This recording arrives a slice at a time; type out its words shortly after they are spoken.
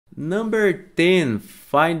Number 10,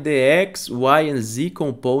 find the x, y, and z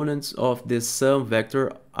components of the sum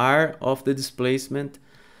vector r of the displacement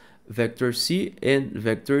vector c and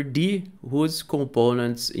vector d, whose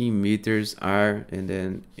components in meters are, and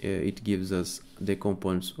then it gives us the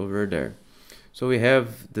components over there. So we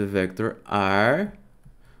have the vector r,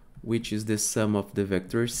 which is the sum of the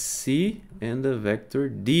vector c and the vector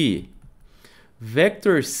d.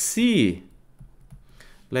 Vector c,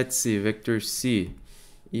 let's see, vector c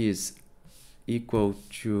is equal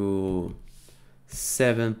to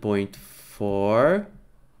 7.4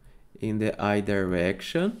 in the I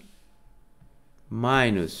direction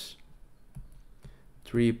minus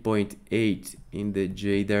 3.8 in the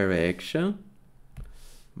j direction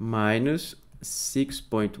minus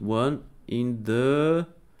 6.1 in the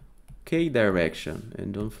k direction.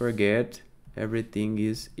 And don't forget, everything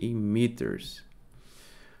is in meters.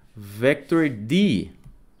 Vector d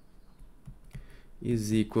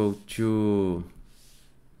is equal to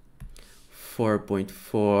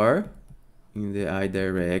 4.4 in the I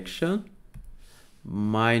direction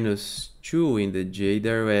minus 2 in the j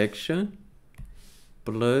direction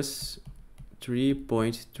plus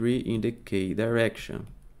 3.3 in the k direction,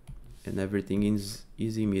 and everything is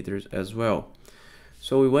in meters as well.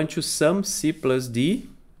 So we want to sum c plus d.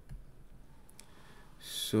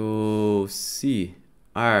 So c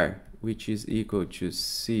r, which is equal to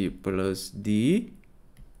c plus d,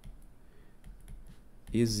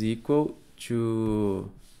 is equal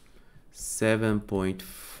to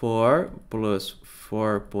 7.4 plus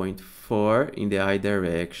 4.4 in the I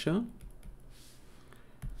direction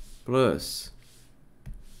plus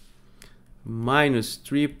minus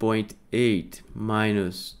 3.8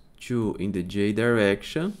 minus 2 in the j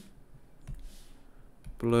direction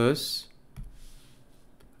plus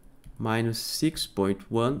minus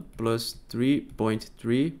 6.1 plus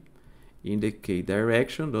 3.3 in the k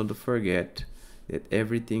direction. Don't forget that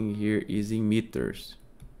everything here is in meters.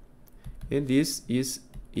 And this is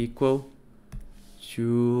equal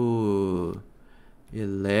to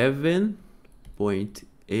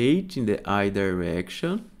 11.8 in the I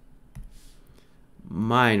direction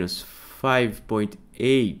minus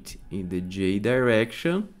 5.8 in the j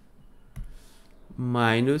direction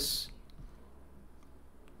minus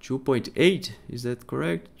 2.8, is that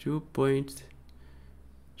correct?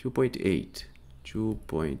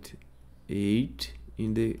 2.8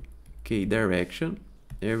 in the k direction.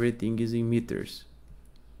 Everything is in meters.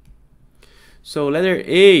 So letter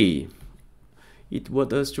A, it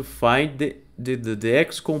wants us to find the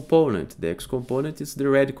x component. The x component is the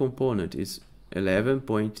red component, is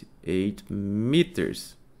 11.8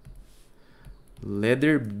 meters.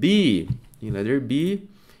 Letter B, in letter B,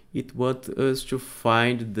 it wants us to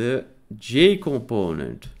find the j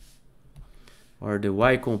component or the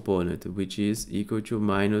y component, which is equal to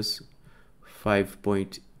minus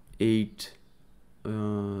 5.8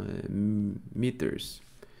 meters.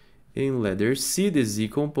 In letter C, the z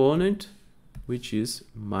component, which is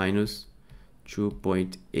minus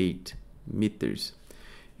 2.8 meters.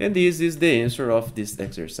 And this is the answer of this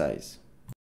exercise.